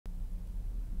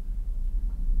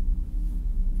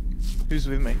Who's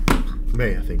with me?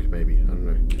 Me, I think, maybe. I don't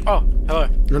know. Oh, hello.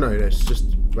 No, it's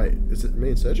just... Wait, is it me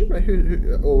and Sergio? Wait,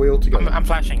 who or are we all together? I'm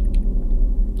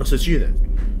flashing. Oh, so it's you then.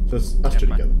 So it's us two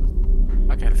together.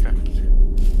 Okay, let's go.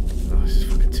 Oh, this is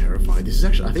fucking terrifying. This is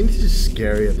actually... I think this is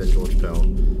scarier than George Pell.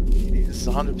 It is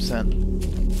 100%.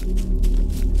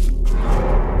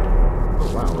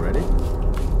 Oh, wow, already?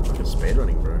 Fucking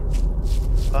speedrunning, bro.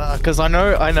 Because I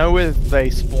know where they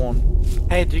spawn.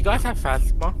 Hey, do you guys have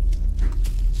Phasma?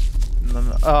 No.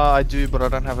 I do, but I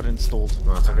don't have it installed.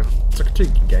 No, it's like a 2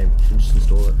 game. You can just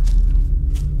install it.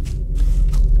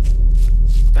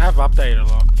 They have updated a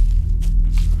lot.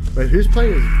 Wait, who's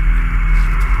playing as...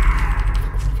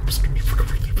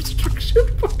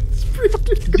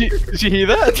 Did you hear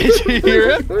that? Did you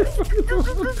hear it?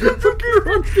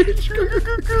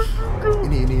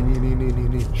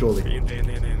 Surely.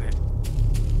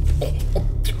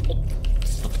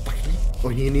 Oh,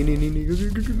 I'm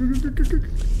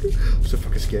so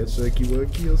fucking scared. Sergi,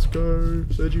 worky, let's go.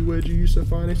 Sergi, where'd you so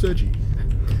fine? Hey, Sergi.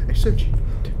 Hey, Sergi.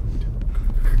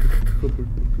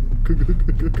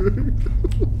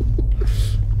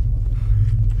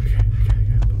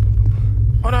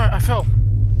 Oh no, I fell.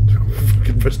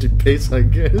 Fucking rest in peace, I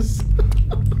guess.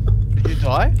 Did you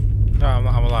die? No, I'm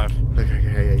alive.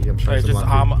 Okay, yeah, I'm trying It's some just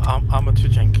light. armor 2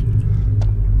 jank.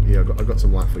 Yeah, I got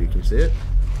some light for you. Can you see it?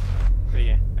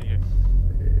 Yeah, thank you.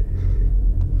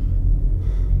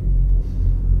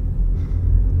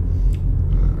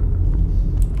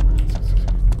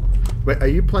 Wait, are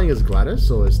you playing as Gladys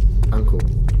or as Uncle?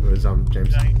 Or as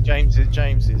James? James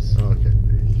is. Oh, okay.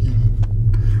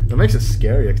 That makes it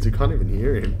scarier because you can't even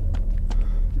hear him.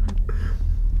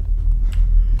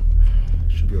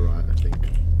 Should be alright, I think.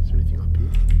 Is there anything up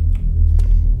here?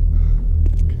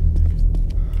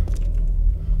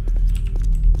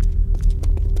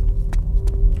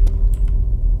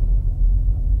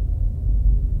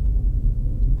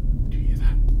 Do you hear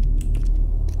that?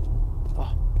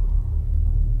 Oh.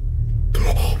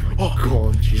 Oh my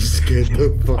god, you scared the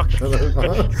fuck out of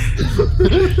us.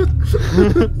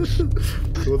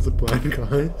 What's the plan,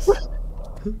 guys?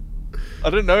 I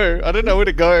don't know where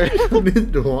to go. Neither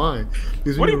do I.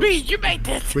 What do you mean? You made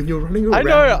this! When you're running around,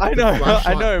 I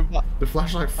know. But the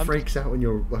flashlight freaks out when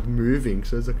you're like moving,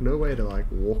 so there's like no way to like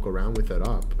walk around with it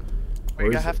up.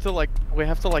 we have to like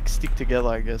stick together,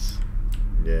 I guess.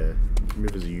 Yeah,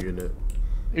 move as a unit.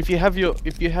 If you have your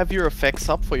effects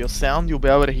up for your sound, you'll be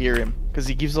able to hear him because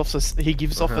he gives off a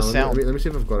sound. Let me see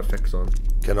if I've got effects on.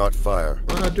 Cannot fire.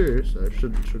 Oh, I do, so it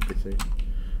should be seen.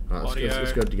 Alright,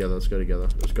 let's go together.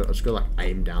 Let's go like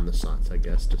aim down the sights, I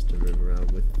guess, just to move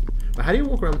around with. But how do you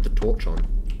walk around with the torch on?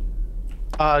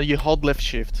 You hold left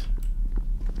shift.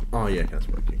 Oh yeah, that's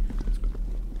working. That's good.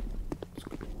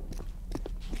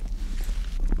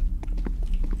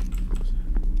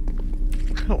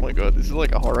 Oh my god, this is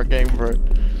like a horror game, bro.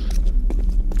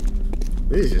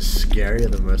 This is just scarier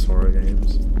than most horror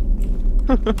games.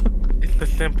 It's the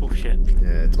simple shit.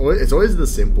 Yeah, it's always the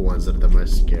simple ones that are the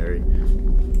most scary.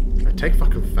 I take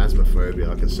fucking Phasmophobia,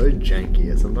 like it's so janky,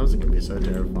 and sometimes it can be so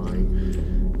terrifying.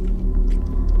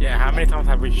 Yeah, how many times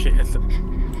have we shit?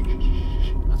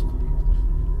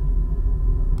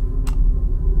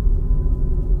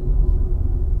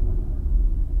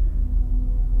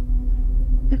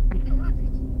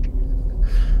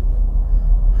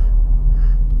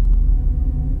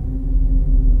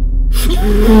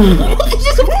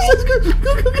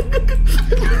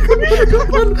 I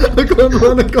can't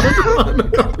run.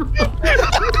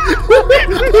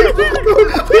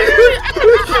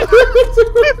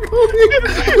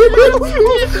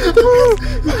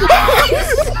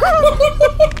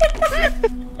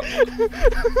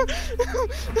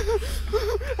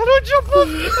 I don't jump off!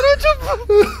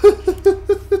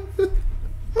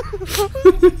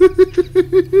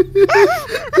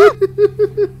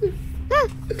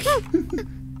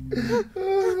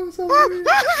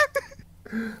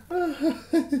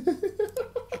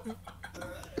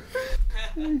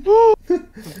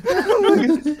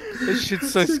 This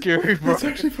shit's so scary, bro. It's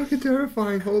actually fucking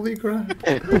terrifying. Holy crap!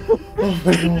 Oh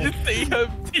my god! You see him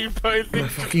T-posing. My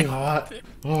fucking heart.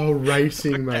 Oh,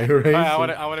 racing, mate, racing. I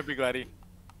want to be Gladys.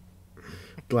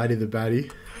 Gladys the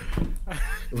baddie.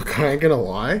 Look, I ain't gonna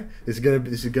lie. This is gonna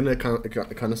this is going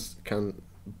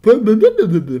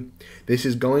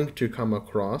to come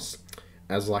across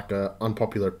as like a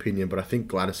unpopular opinion, but I think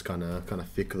Gladys kind of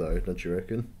thick though, don't you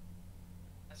reckon?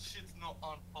 That shit's not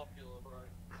unpopular, bro.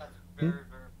 That's very,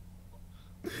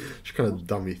 very. She's kind of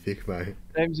dummy thick, mate.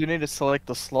 James, you need to select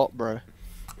the slot, bro.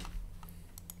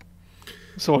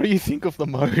 So what do you think of the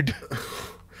mode?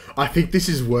 I think this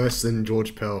is worse than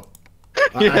George Pell.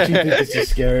 I actually think this is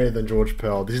scarier than George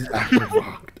Pell. This is actually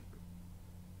fucked.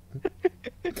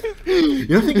 You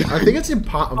know, I think it's in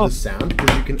part of the sound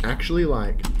because you can actually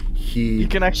like hear. You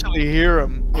can actually hear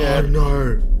him. Yeah. Oh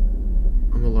no!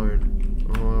 I'm alone.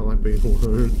 Oh, I like being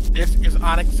alone. This is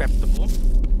unacceptable.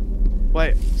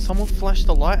 Wait, someone flashed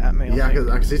a light at me. Yeah, I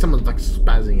can see someone like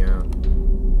spazzing out.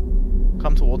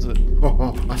 Come towards it.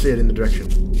 Oh, I see it in the direction.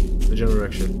 The general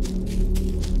direction.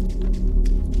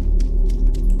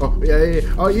 Oh, yeah.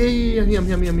 Oh, yeah.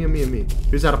 Me.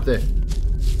 Who's that up there?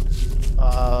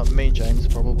 Me and James,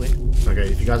 probably. Okay,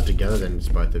 if you guys are together, then it's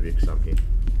both of you, because I'm here.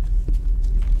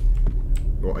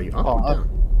 What, are you up or down?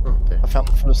 Oh, there. I found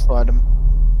the first item.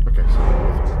 Okay, so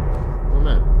oh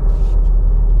man.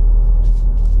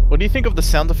 What do you think of the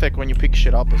sound effect when you pick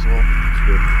shit up as well? It's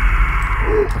good.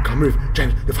 I can't move.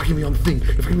 James, you're fucking me on the thing.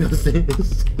 You're fucking me on the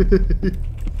stairs.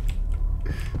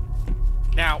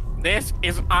 Now, this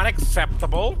is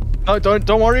unacceptable. No,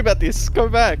 don't worry about this. Go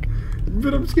back.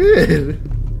 But I'm scared.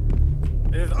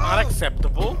 This is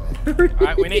unacceptable.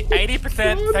 Alright, we need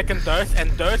 80% second dose,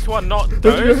 and those who are not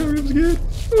dosed, I'm scared.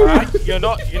 alright, you're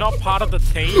not part of the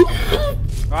team.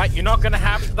 Alright, you're not gonna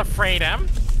have the freedom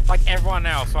like everyone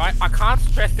else, right? I can't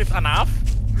stress this enough.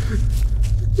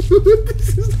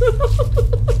 This is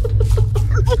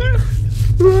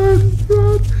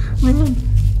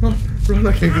Run,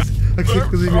 I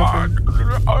can't cause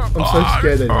I'm so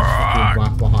scared that he's fucking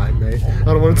right behind me. I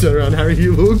don't want to turn around. Harry,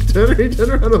 you look. Turn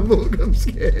around and look. I'm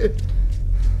scared.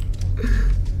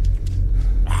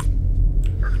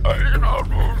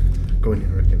 Go in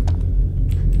here, I reckon.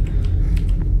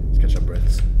 Let's catch our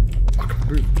breaths. I can't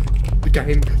move. The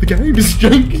game is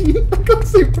janky. I can't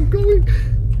see where I'm going.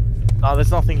 No,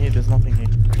 there's nothing here. There's nothing here.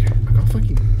 Okay, I can't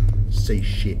fucking see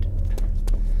shit.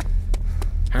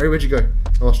 Harry, where'd you go?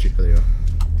 I lost you. There you are.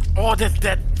 Oh, there's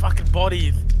dead fucking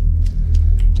bodies.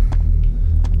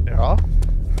 There are?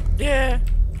 Yeah.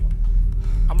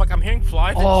 I'm hearing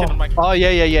flies and shit. I'm like, oh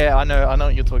yeah. I know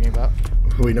what you're talking about.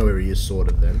 We know where he is, sort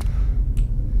of, then.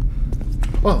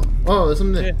 Oh, there's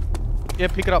something there. Yeah,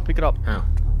 pick it up. How?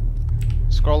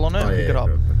 Scroll on it, Oh, yeah, pick it up.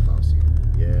 Fast.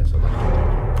 Yes, I like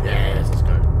it. Yes, let's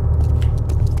go.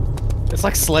 It's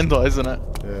like Slender, isn't it?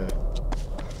 Yeah.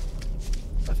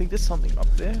 I think there's something up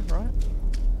there, right?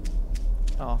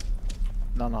 Oh.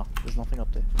 No, there's nothing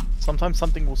up there. Sometimes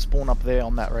something will spawn up there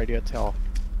on that radio tower.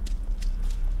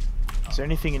 Is there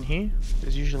anything in here?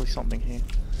 There's usually something here.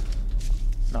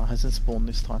 No, it hasn't spawned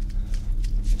this time.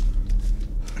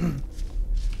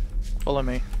 Follow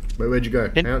me. Wait, where'd you go?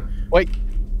 Wait,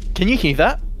 can you hear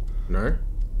that? No?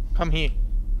 Come here.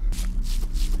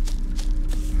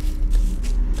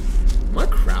 Am I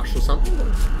crouched or something?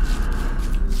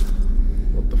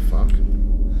 What the fuck?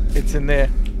 It's in there.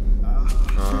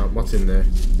 What's in there?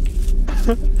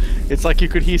 It's like you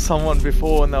could hear someone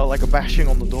before and they were like a bashing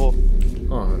on the door.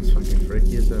 Oh, that's fucking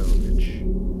freaky as hell, bitch.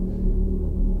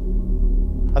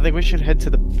 I think we should head to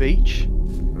the beach.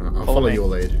 I'll follow your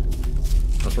lead.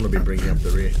 I just want to be bringing up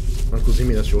the rear. Uncle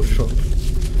Zimmy, that's your job.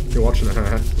 You're watching it,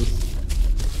 huh?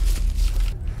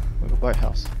 Like a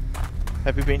boathouse.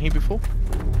 Have you been here before?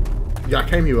 Yeah, I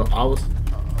came here. I was.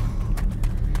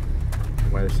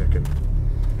 Wait a second,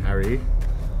 Harry.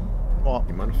 What?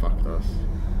 You might have fucked us.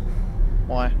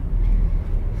 Why?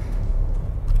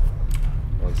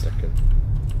 1 second.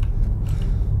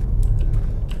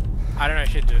 I don't know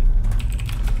shit, dude.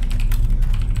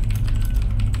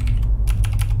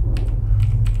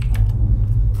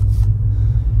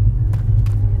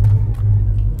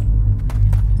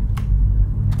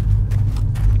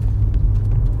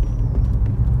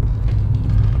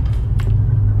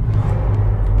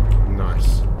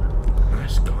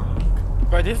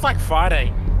 Bro, this is like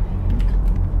Friday.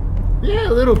 Yeah,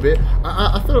 a little bit.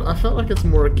 I felt like it's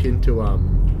more akin to a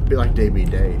bit like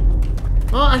DBD.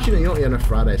 Oh, actually, you know what? Yeah, no,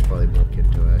 Friday's probably more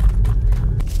akin to it.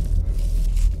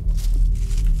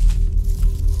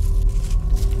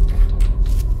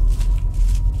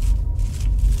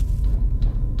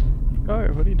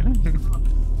 Oh, what are you doing?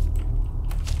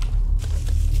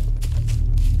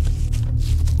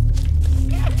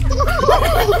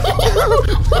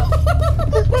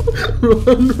 Run! No,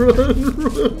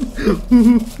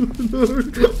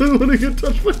 I don't want to get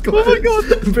touched by Gladys. Oh my god!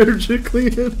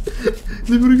 Berejiklian.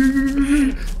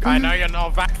 I know you're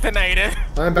not vaccinated.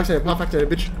 I'm vaccinated, half vaccinated,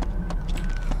 bitch.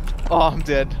 Oh, I'm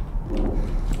dead.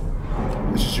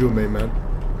 It's just you and me, man.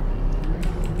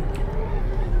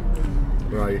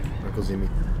 Where are you, Uncle Zimmy?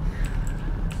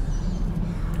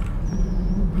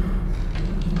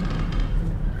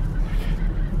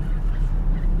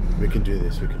 We can do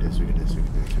this, we can do this.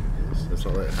 Let's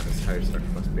not let Harry's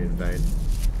sacrifice be in vain.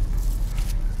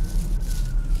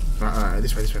 Alright,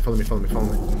 this way, follow me.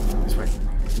 This way.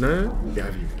 No? Yeah,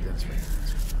 over you. Yeah, this way.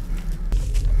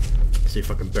 see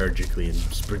fucking Berejiklian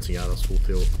sprinting out us full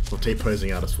tilt. Or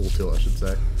T-posing out us full tilt, I should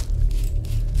say.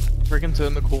 Freaking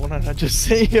turn the corner and I just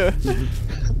see you.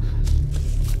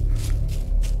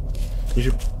 You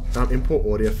should import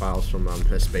audio files from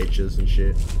her speeches and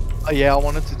shit. Oh, yeah, I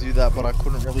wanted to do that, but I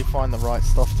couldn't really find the right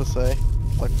stuff to say.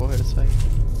 Like for her to say.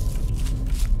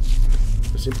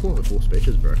 Just import her full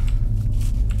speeches, bro.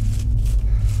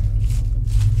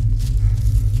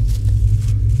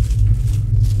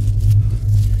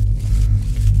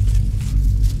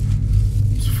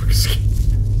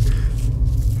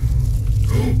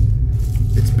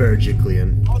 It's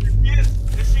Berejiklian. Oh, there she is!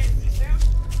 There she is! You see him?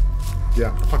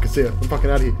 Yeah, I fucking see her. I'm fucking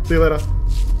out of here. See you later.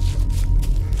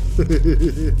 Where'd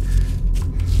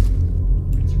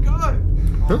you go?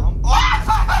 Huh?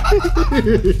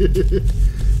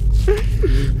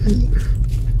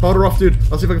 Hold her off, dude.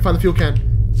 I'll see if I can find the fuel can.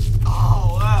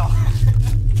 Oh, wow.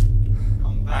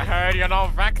 I'm I back. heard you're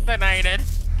not vaccinated.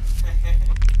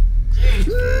 Jeez.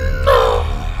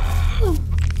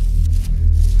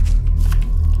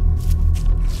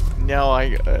 Now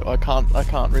I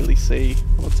can't really see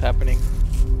what's happening.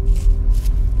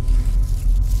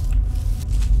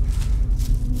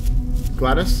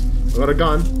 Gladys, I got a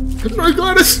gun. No,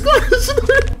 Gladys! Gladys!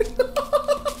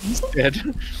 He's dead.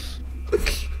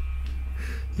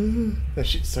 That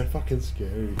shit's so fucking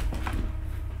scary.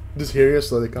 Just hearing her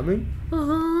slowly coming.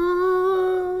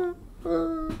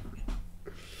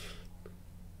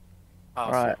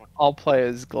 Alright, I'll play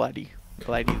as Glady.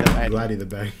 Glady the baby. Gladdy the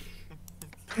bag.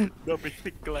 Go be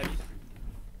glad.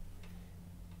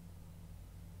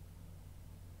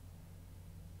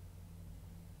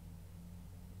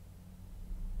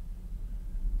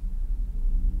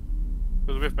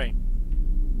 Who's with me?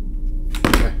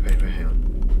 Wait, hang on.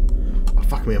 Oh,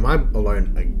 fuck me, am I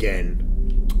alone again?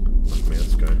 Fuck me,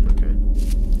 let's go, okay.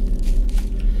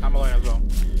 I'm alone as well.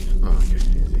 Oh, okay,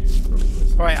 easy. Oh,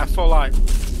 Wait, I saw light.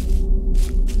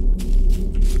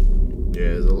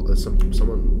 yeah, there's someone...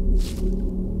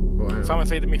 Oh, hang on. Someone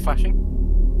see me flashing?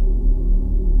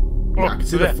 Yeah, I can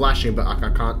see the flashing, but I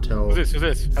can't tell. Who's this? Who's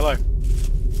this? Hello.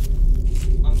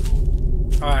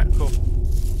 Uncle. Alright, cool.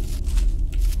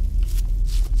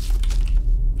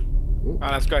 Ooh.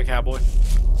 Alright, let's go, cowboy.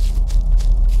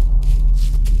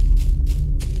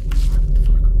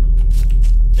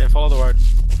 Yeah, follow the road.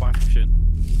 We'll find some shit.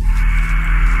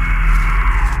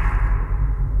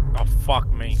 Oh,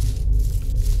 fuck me.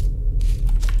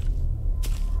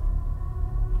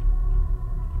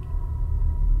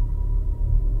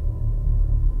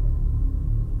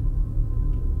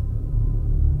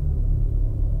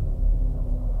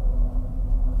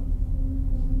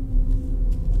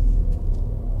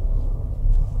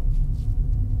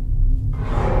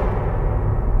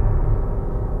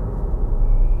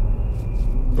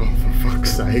 Oh, for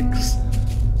fuck's sakes.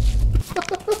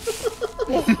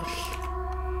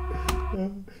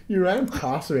 You ran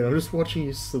past me and I'm just watching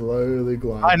you slowly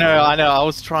glide. I know. I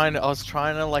was trying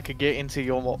to like get into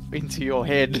your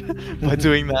head by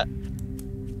doing that.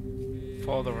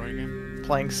 Follow the road again.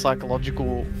 Playing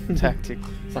psychological tactic.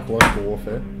 Psychological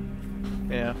warfare.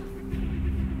 Yeah.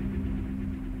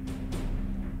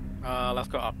 Let's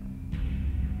go up.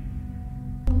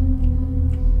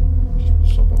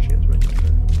 Stop watching it to make it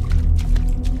fair.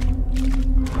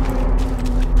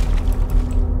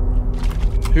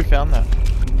 Who found that?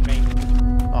 Me.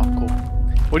 Oh, cool.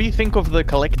 What do you think of the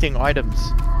collecting items?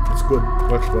 It's good.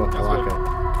 Works well. I like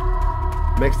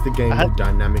it. Makes the game more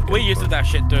dynamic. We and used to fun. that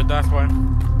shit, dude. That's why.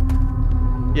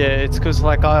 Yeah, it's because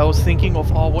like I was thinking of,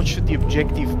 oh, what should the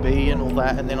objective be and all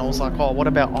that, and then I was like, oh, what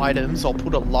about items? I'll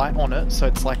put a light on it so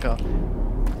it's like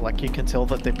you can tell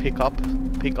that they're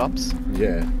pickups.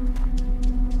 Yeah.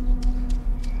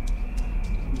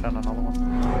 Found another one.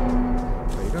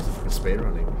 Oh, you guys are fucking speed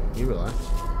running. You relax.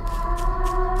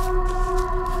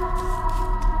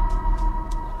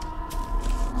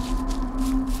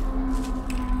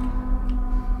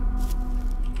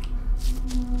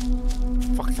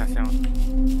 Fuck that sound.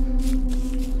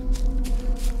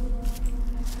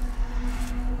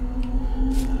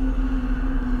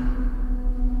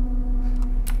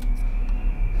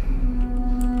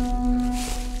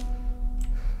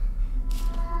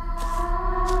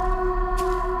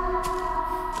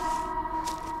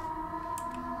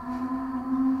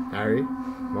 Harry,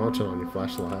 why don't you turn on your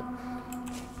flashlight?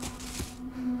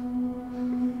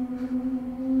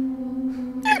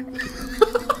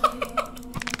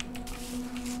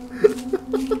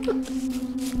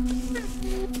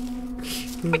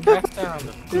 That's down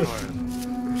the floor.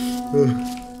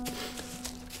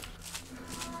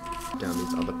 Down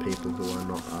these other people who are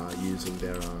not using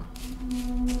their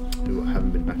who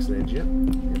haven't been vaccinated yet.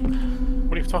 Yep.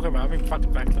 What are you talking about? I've been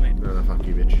fucking vaccinated. No, fuck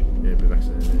you, bitch. Yeah, be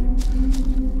vaccinated.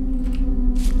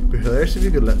 It'd be hilarious if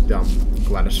you could let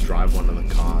Gladys drive one of the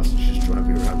cars and she's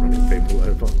driving around running people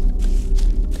over.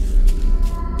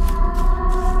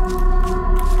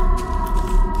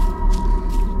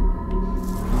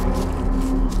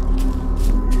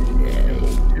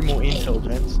 Do more intel,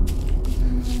 gents.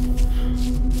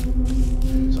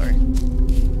 Sorry.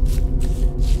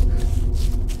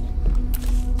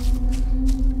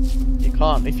 You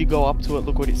can't. If you go up to it,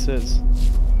 look what it says.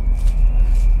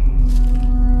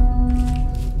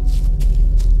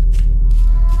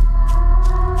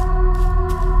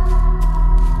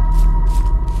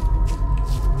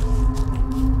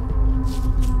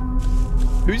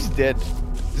 Who's dead?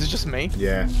 Is it just me?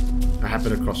 Yeah, I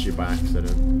happened to cross you by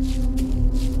accident.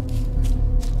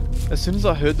 As soon as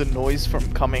I heard the noise from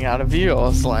coming out of you, I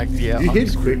was like, yeah. You I'm hit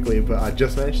screwed. quickly, but I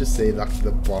just managed to see like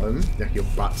the bottom, like your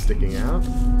butt sticking out.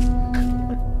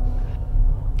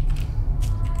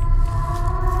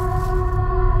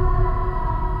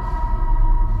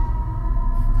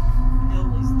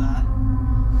 hell is that?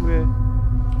 Where?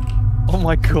 Oh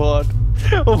my god.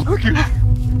 Oh my god.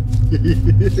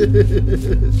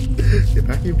 Get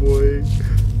back here, boy.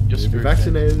 You're You'll be screwed,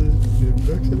 vaccinated. You'll be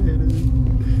vaccinated.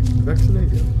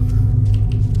 Vaccinate you.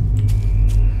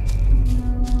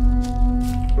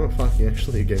 Oh fuck, he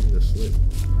actually gave me the slip.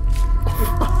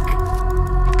 Oh fuck.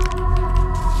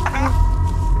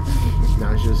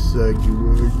 Now it's just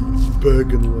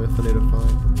Bergenworth I need to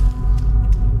find.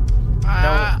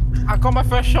 I got my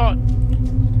first shot.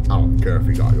 I don't care if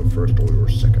you got your first or your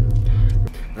second.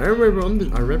 I remember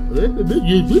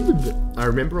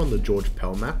on the George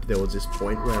Pell map there was this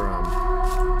point where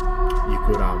you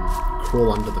could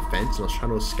crawl under the fence, and I was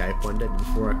trying to escape one day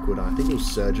before I could. I think it was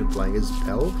Surgeon playing as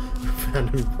Pell. Found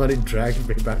him bloody dragging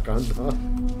me back under.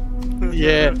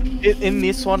 Yeah, in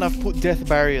this one I've put death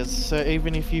barriers, so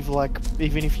even if you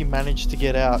manage to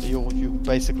get out, you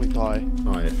basically die.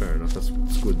 Oh yeah, fair enough. That's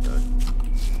good though.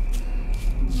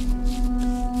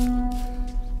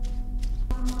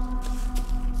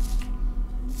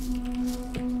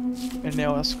 And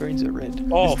now our screens are red.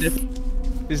 Oh.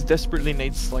 This desperately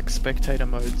needs like spectator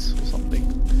modes or something.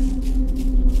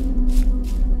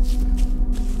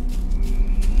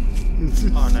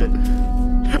 Oh no.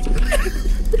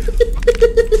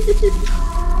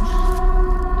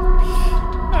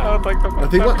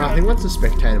 I think once the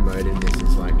spectator mode in this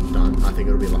is like done, I think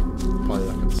it'll be like probably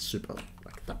like a super,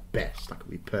 like the best, like it'll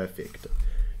be perfect.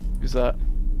 Who's that?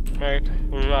 Mate,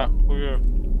 who's that? Who you?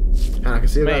 And I can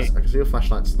see you Me. guys. I can see your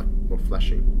flashlights like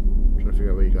flashing. I'm trying to figure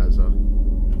out where you guys are.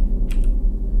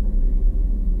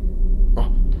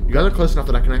 Oh, you guys are close enough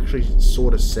that I can actually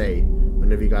sort of see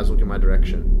whenever you guys look in my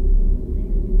direction.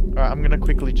 Alright, I'm gonna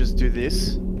quickly just do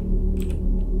this.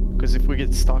 Because if we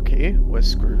get stuck here, we're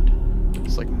screwed.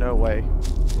 There's like no way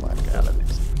like out of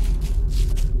this.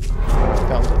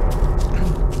 Found it.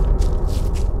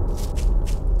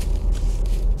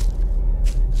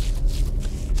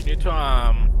 You need to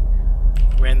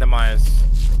randomize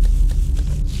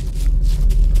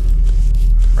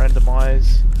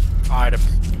Randomize. items.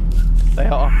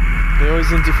 They're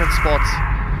always in different spots.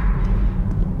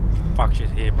 Fuck shit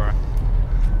here, bro.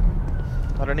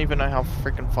 I don't even know how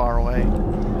freaking far away.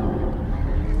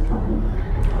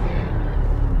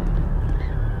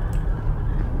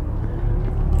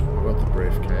 I got the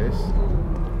briefcase.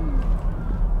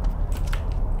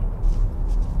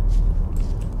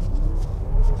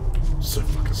 So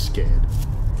fucking scared.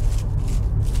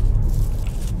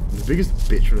 I'm the biggest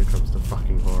bitch when it comes to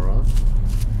fucking horror.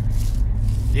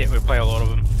 Yeah, we play a lot of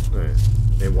them. Yeah,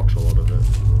 they watch a lot of it.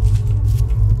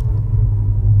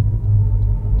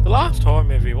 The last horror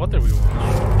movie, what did we watch?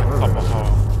 Like proper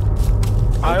horror.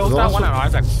 I The was that last one one- at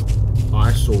Isaac's.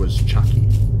 I saw was Chucky.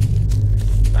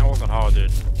 That wasn't horror,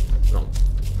 dude. No.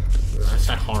 I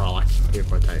say horror like in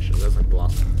quotation. That's like the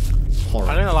last horror.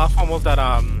 I think the last one was that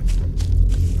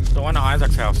the one at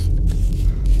Isaac's house.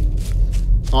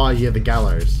 Oh yeah, the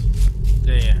gallows.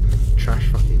 Yeah. Trash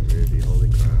fucking movie, holy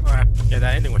crap. Alright. Yeah,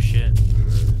 that ending was shit.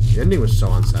 The ending was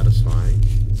so unsatisfying.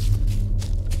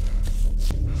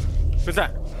 Who's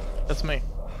that? That's me.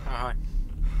 Oh, hi.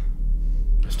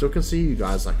 I still can see you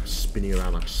guys like spinning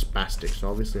around like spastic, so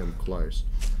obviously I'm close.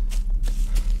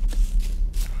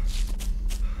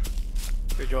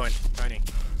 Who joined? Tony.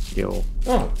 Yo.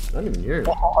 Oh, not even you.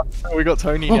 Oh, we got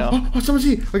Tony now. Oh, someone's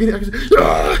here! I can see.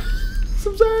 Ah!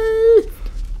 I'm saved!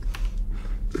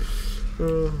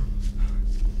 You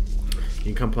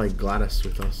can come play Gladys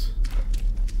with us.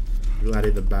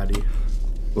 Gladdy the baddie.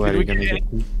 Where are you Did we gonna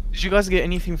get get? Did you guys get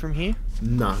anything from here?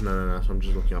 No. So I'm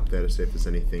just looking up there to see if there's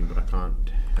anything, but I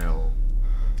can't tell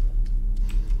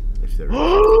if there is.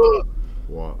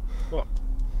 What? What?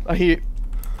 I hear.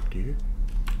 Do you?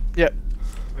 Yep.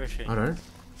 Where is she? I don't.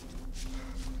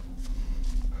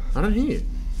 I don't hear.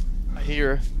 I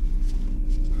hear her.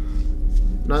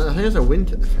 No, I think it's a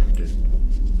wind effect, dude.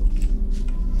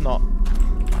 Not.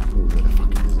 Oh no, it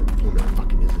fucking isn't. Oh no, it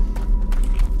fucking isn't.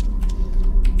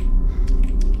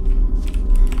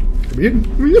 Come in.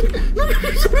 Come in.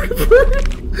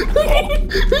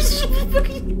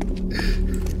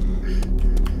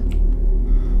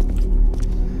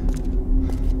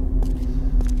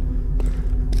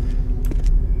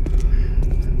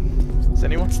 Is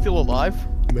anyone still alive?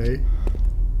 Me.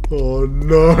 Oh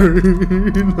no,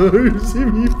 no,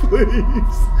 Simmy,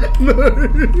 please. No,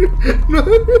 no,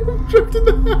 I'm trapped in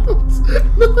the house.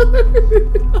 No.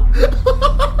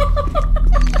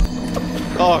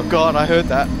 Oh god, I heard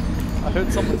that. I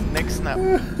heard someone's neck snap.